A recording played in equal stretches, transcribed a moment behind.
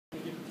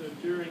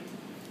during.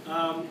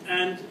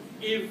 And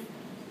if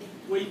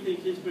we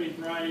think he's been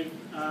brave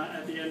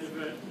at the end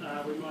of it,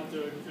 we might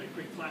do a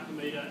quick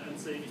clap-o-meter and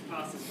see if he's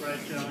passed this grade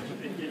challenge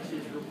and gets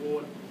his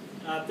reward.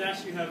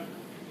 Dash, you have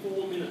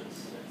 4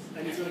 minutes,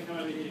 and he's going to come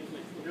over here to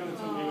click. We're going to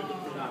tell me with the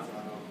product.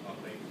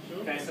 Sure.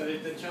 Okay, so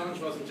the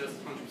challenge wasn't just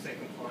 100%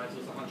 compliance, it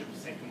was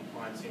 100%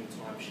 compliance in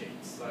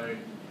timesheets. So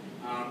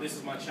this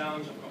is my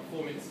challenge, I've got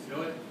 4 minutes to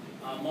do it.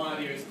 My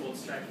idea is called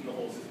Straight from the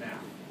Horse's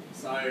Mouth.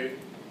 So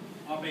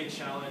I've been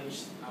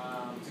challenged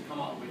to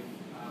come up with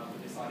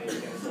this idea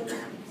to get us all 100%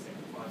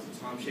 compliance with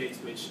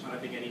timesheets, which I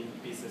don't think any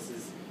business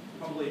has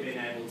probably been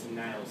able to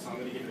nail, so I'm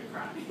going to give it a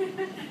crack.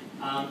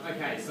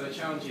 Okay, so the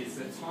challenge is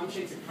that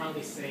timesheets are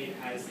currently seen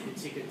as the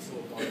ticket to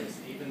a bonus,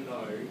 even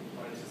though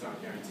bonuses aren't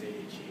guaranteed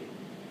each year.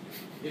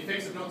 The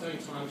effects of not doing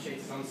timesheets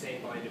is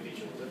unseen by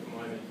individuals. At the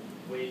moment,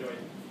 we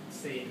don't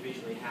see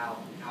individually how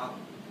our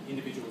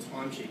individual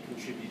timesheet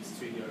contributes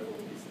to the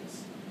overall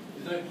business.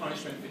 There's no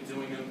punishment for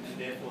doing them, and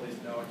therefore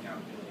there's no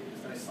accountability.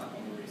 There's no slap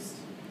on the wrist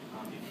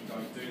if you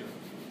don't do them.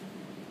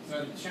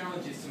 So the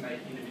challenge is to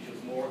make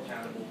individuals more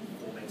accountable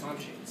for their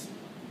timesheets.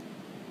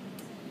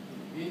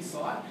 The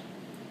insight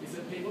is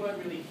that people don't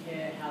really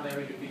care how their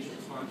individual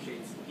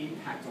timesheets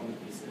impact on the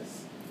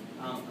business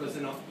because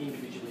they're not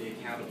individually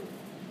accountable.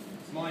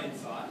 So my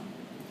insight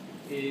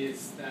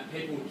is that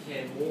people would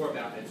care more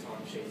about their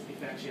timesheets if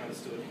they actually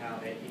understood how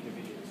their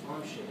individual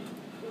timesheet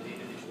or the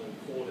individual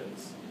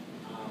importance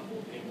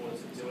or the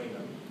importance of doing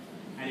them,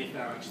 and if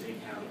they're actually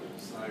accountable.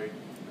 So at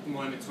the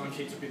moment,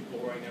 timesheets are a bit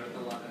boring. They're at the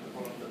bottom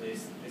of the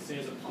list. As soon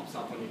as it pops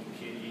up on your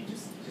computer, you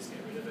just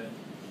get rid of it.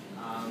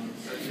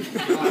 So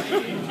the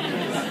idea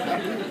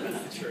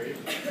that's the truth.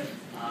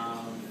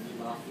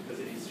 You laugh because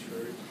it is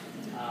true.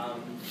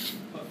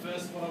 But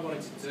first, what I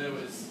wanted to do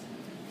is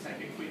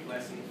take a quick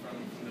lesson from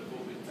the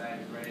book with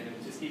David Reed and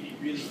just give you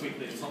really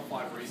quickly the top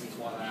 5 reasons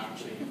why they are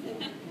actually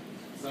important.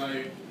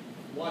 So,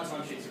 why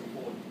timesheets are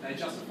important? They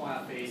justify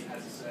our fees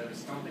as a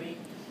service company.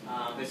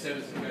 Their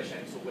service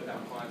negotiating tool with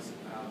our clients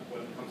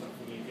when it comes up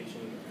for new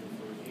pitching and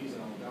for reviews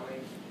and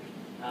ongoing.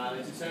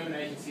 They determine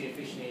agency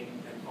efficiency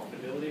and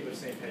profitability. We've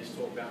seen Paige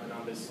talk about the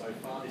numbers so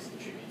far. This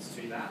contributes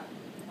to that.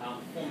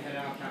 Perform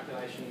head-hour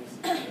calculations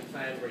and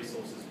plan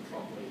resources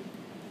properly.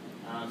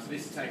 So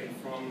this is taken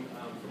from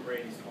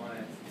Reed's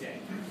finance deck.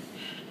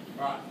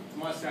 Right,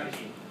 my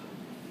strategy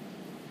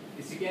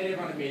is to get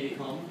everyone at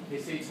Mediacom who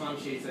see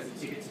timesheets as a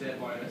ticket to their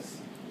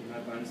bonus, even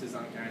though bonuses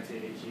aren't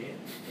guaranteed each year,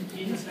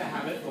 into the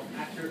habit of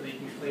accurately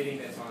completing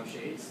their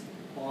timesheets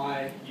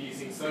by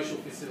using social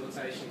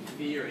facilitation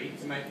theory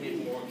to make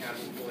people more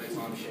accountable for their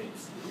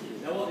timesheets.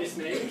 Now what this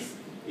means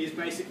is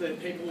basically that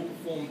people will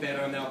perform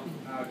better and they'll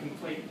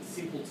complete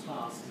simple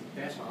tasks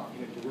better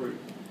in a group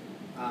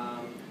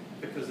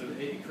because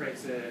it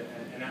creates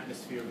an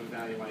atmosphere of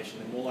evaluation.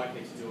 They're more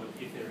likely to do it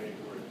if they're in a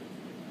group.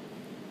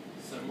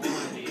 So my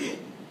idea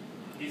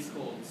is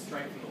called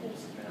Straight from the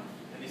Horse's Mouth,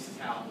 and this is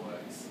how it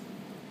works.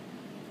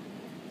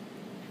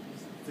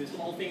 So this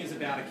whole thing is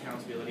about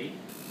accountability.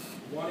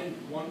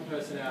 One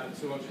person out of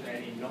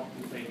 280 not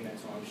completing their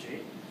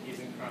timesheet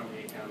isn't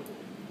currently accountable.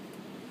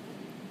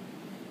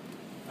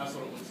 That's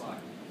what it looks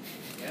like.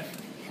 Yeah?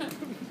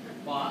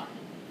 But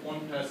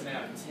 1 person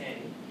out of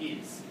 10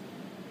 is.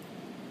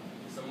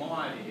 So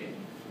my idea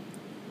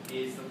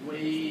is that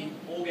we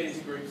all get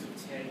into groups of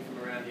 10 from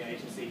around the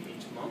agency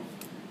each month,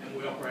 and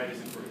we operate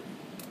as a group.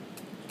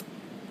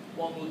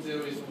 What we'll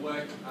do is we'll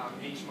work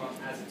each month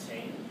as a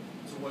team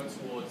to work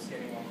towards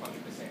getting 100%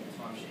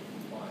 timesheet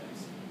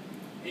compliance.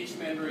 Each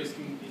member is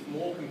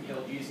more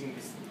compelled using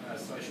this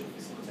social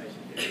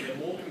facilitation theory. They're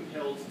more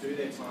compelled to do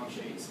their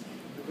timesheets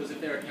because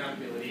of their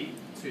accountability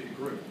to the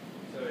group.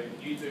 So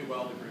you do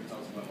well, the group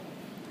does well.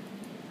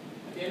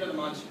 At the end of the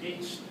month,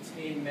 each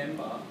team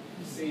member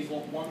sees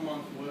what 1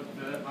 month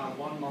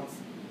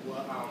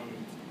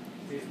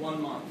sees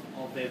 1 month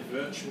of their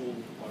virtual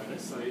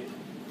bonus. So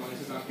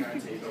bonuses aren't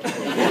guaranteed. It's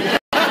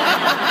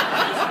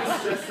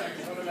just like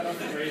it's not about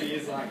 3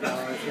 years like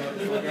that. It's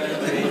not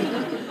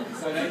guaranteed.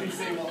 So they can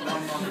see what 1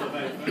 month of a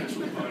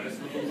virtual bonus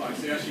would look like.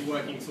 So you're actually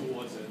working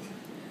towards it.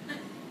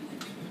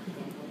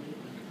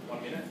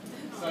 1 minute.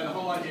 So the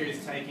whole idea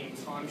is taking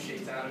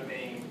timesheets out of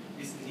being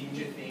this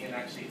ninja thing and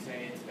actually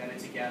turning it better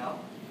together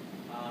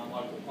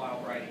by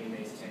operating in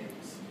these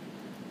teams.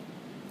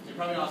 So you're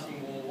probably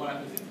asking, well, what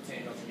happens if the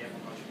team doesn't get 100%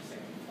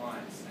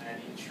 compliance? And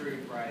in true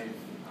brave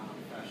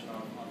fashion,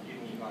 I've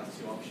given you guys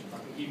 2 options. I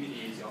can give you the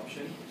easy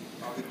option,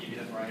 or I can give you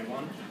the brave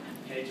one.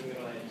 Paige, I'm going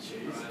to let you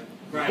choose.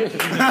 Right. Great.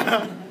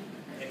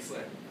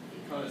 Excellent.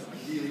 Because I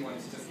really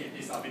wanted to just get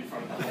this up in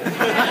front of the whole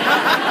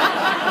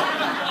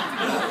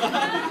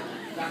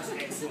That's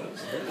excellent.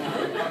 It's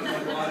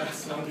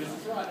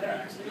right there,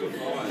 actually. Good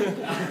find.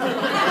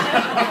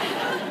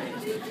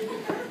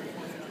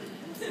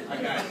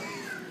 Okay.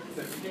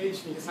 So Paige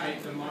will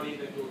take the money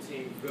that your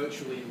team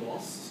virtually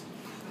lost,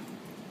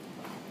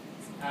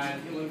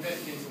 and he'll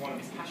invest it into one of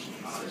his passion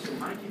cards. He'll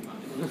make him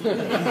money.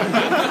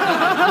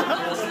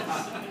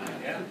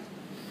 Yeah.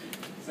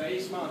 So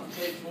each month,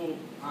 Paige will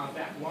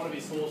back one of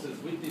his horses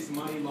with this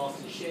money loss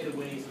and share the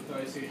winnings with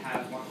those who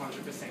have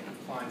 100%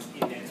 compliance in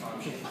their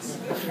timesheets.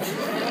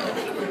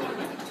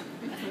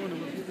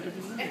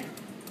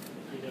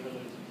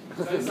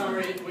 So in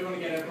summary, we want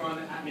to get everyone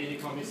at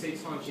Mediacom who see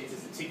timesheets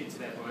as a ticket to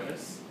their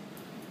bonus,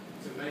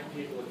 to make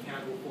people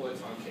accountable for their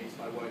timesheets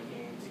by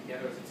working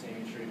together as a team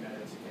in true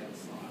better together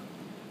style.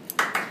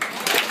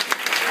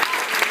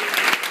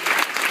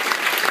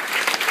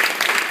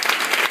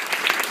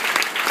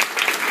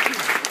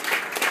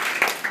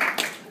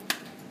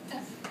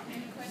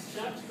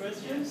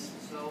 Questions?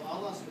 So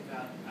I'll ask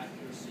about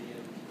accuracy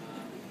and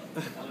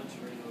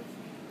monitoring of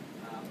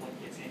what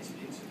gets entered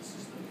into the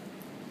system.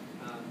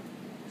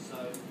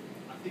 So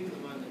I think at the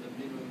moment the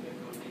minimum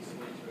everyone needs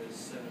to enter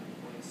is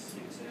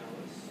 7.6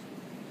 hours.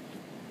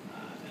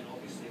 And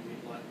obviously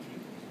we'd like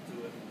people to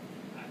do it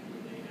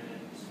accurately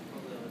and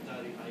probably on a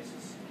daily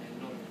basis and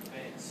not in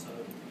advance. So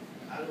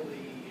how do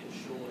we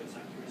ensure its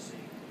accuracy?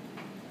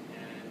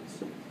 And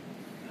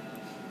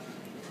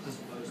I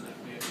suppose that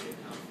we actually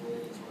account for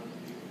all the time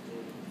that people do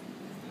it.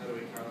 How do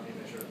we currently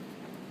measure it?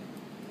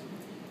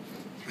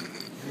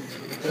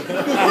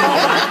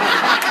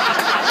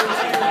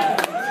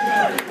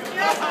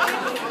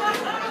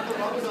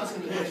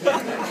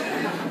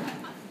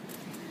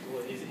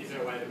 Well, is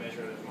there a way to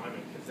measure it at the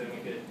moment? Because then we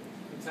could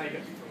take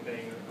it from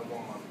being a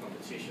 1-month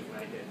competition,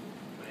 make it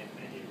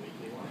maybe a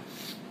weekly one.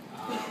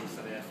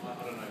 So therefore,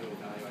 I don't know who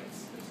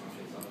evaluates the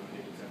timesheets, I don't know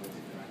who determines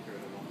if they're accurate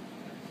or not.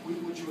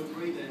 Would you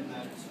agree then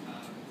that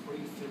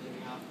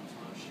pre-filling out the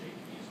timesheet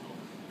is not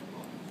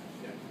right?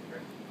 Yeah,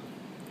 correct.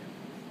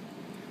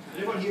 Did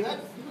everyone hear that?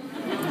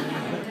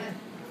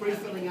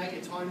 Pre-filling out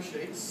your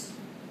timesheets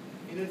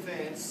in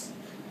advance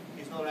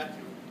is not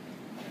accurate.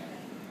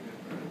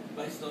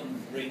 Based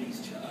on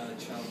Reenie's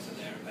charter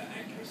there about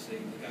accuracy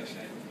and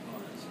negotiating with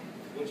clients,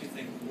 what do you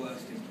think the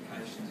worst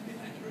implications of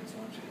inaccurate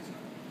timesheets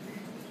are?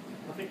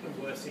 I think the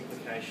worst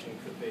implication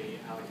could be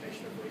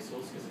allocation of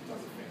resource, because it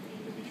does affect the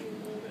individual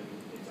more than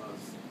it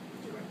does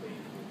directly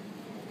from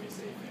what we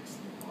see affects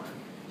the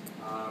client.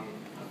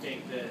 I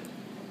think that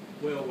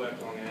we all work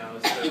long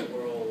hours, but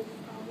we all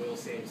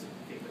seem to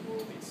think that we're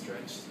all a bit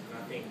stretched, and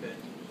I think that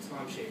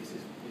timesheets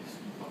is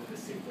probably the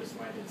simplest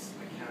way that's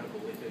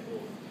accountable if it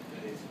or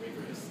that is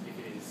rigorous, if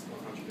it is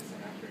 100%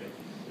 accurate.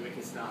 We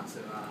can start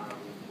to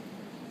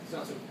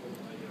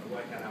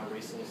work out our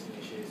resourcing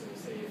issues and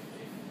see if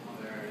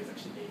other areas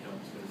actually need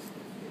help, because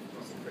we've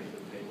got some pretty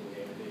good people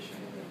here in addition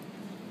that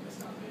they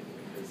start people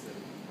because I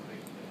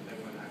think they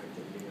weren't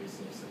adequately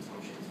resourced, and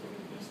timesheets were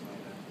the best way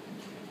to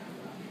account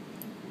for that.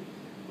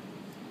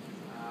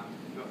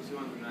 You've got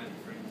 280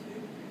 friends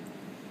here.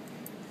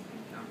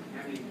 How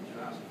many did you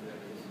ask for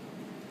that?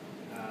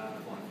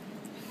 One.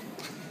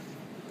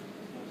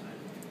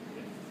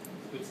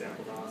 Good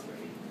sample to ask,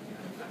 really.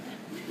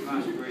 You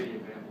asked Brady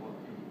about what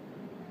the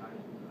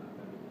implications are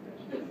about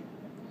education.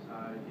 So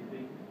do you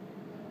think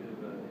it's a bit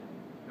of a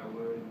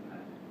coercion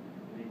that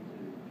you need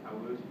to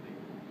coerce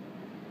people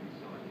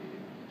inside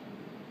here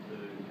to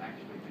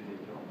actually do their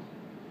jobs?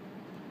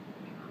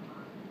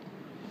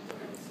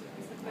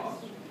 Well,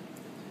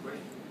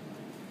 question.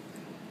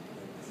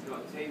 You've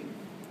got 10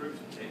 groups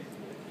of 10,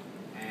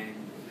 and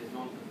if there's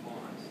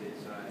non-compliance,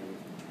 there's a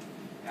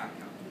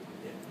outcome.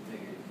 Yeah.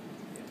 Negative.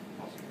 Yeah.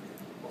 Possible.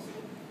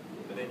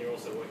 But then you're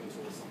also working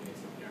towards something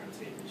that's not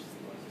guaranteed, which is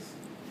the closest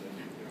that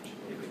you're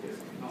actually Yeah, but you're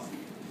not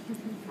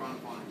trying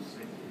to find an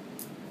incentive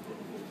for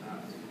a full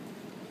task.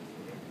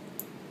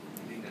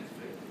 You think that's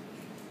fair?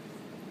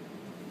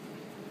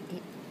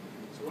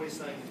 So what he's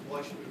saying is,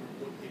 why should we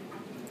reward people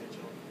for doing their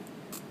job?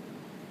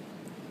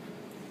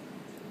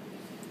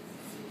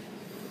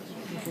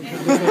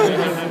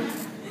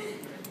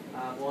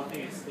 Well, I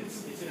think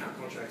it's in our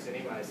contracts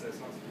anyway, so it's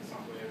not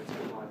where it's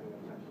applied when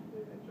they actually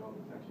do their job.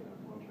 It's actually in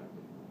our contract.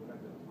 We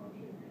don't do a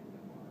timesheet.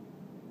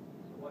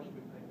 So why should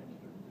we pay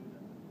extra to do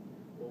that?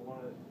 Well,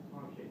 one of the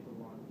timesheets are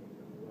one of the things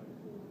that we work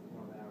towards. It's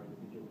one of our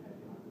individual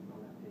KPIs. It's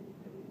not our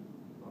PDP.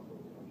 It's not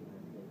all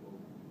 280 people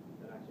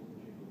that actually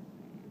contributes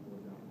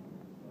towards our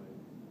finance. So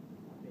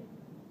I think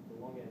the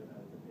long end of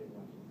that is that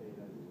people actually see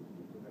that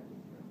it's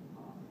directly through the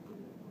past to do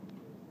their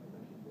timesheets. So it's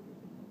actually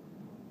putting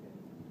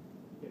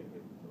getting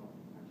people to not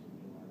actually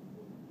realise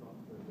it's not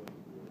for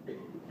working towards.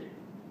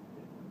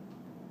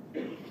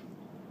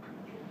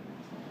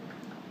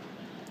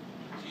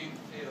 Do you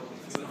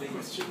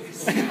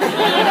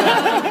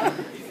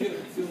feel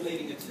if you're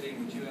leading a team,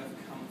 would you have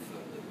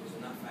comfort that there was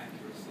enough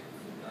accuracy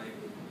that they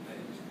were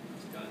prepared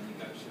to go and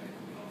negotiate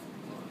on behalf of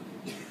the client?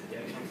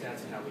 Yeah, it comes down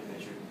to how we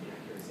measure the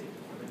accuracy at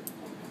the moment.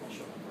 I'm not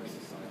sure the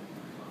process, so I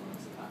can't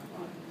answer that.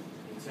 But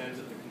in terms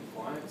of the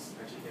compliance,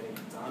 actually getting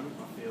it done,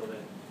 I feel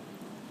that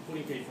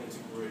putting people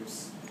into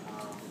groups,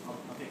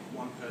 I think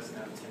one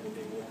person out of 10 will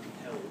be more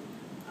compelled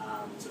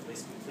to at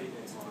least complete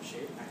their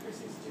timesheet.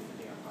 Accuracy is a different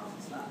thing, I can't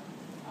answer that.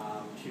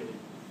 Purely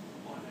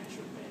by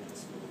nature of being in a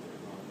small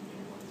group rather than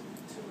being one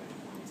to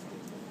one is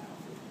more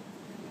powerful.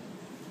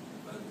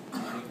 But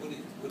I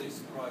mean, would it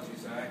surprise you,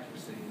 so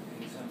accuracy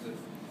in terms of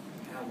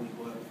how we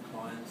work with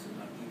clients and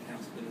like, the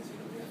accountability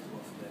that we have to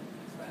offer them,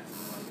 is that the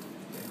way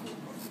more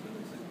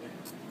possibility.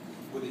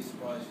 Would it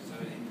surprise you? So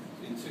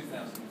in 2005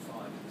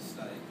 in the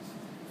States,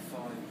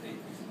 5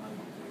 people's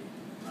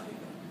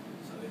neighbour,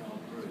 so in our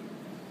group,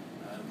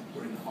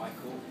 were in the High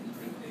Court in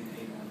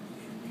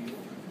New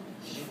York,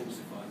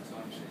 falsified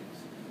timesheets.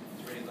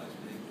 3 of those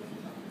people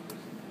ended up in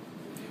prison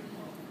for a year and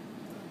a half.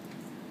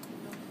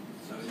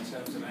 So in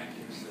terms of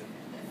accuracy,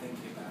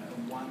 thinking about it,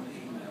 and one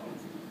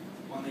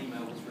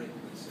email was written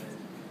that said,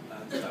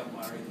 don't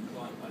worry, the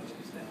client budget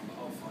is down, but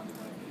I'll find a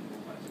way to get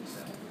more budget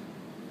set.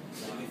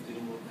 So I lifted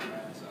all of the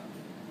prayers up.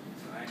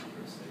 So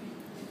accuracy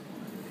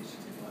on an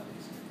initiative like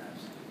this is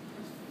absolutely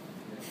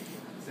critical.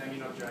 Sam,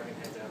 you're not dragging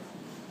heads out.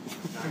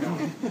 No, go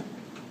on.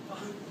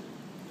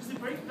 Was the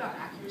brief about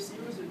accuracy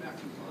or was it about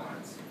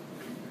compliance?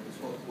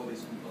 What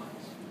is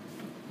compliance?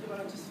 Yeah,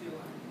 but I just feel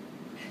like.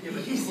 Yeah,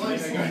 but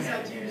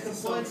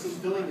compliance is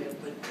doing it,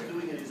 but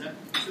doing it is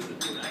isn't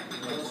doing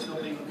accurate, it's not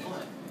being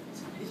compliant.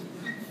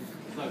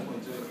 There's no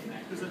point doing it now.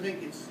 Because I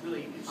think it's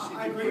really,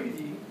 I agree with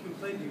you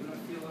completely, but I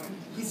feel like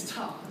his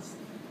task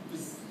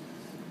was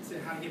to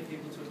how to get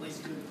people to at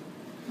least do it.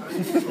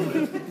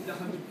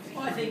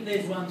 I think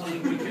there's one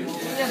thing we can all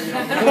agree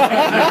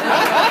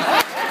on.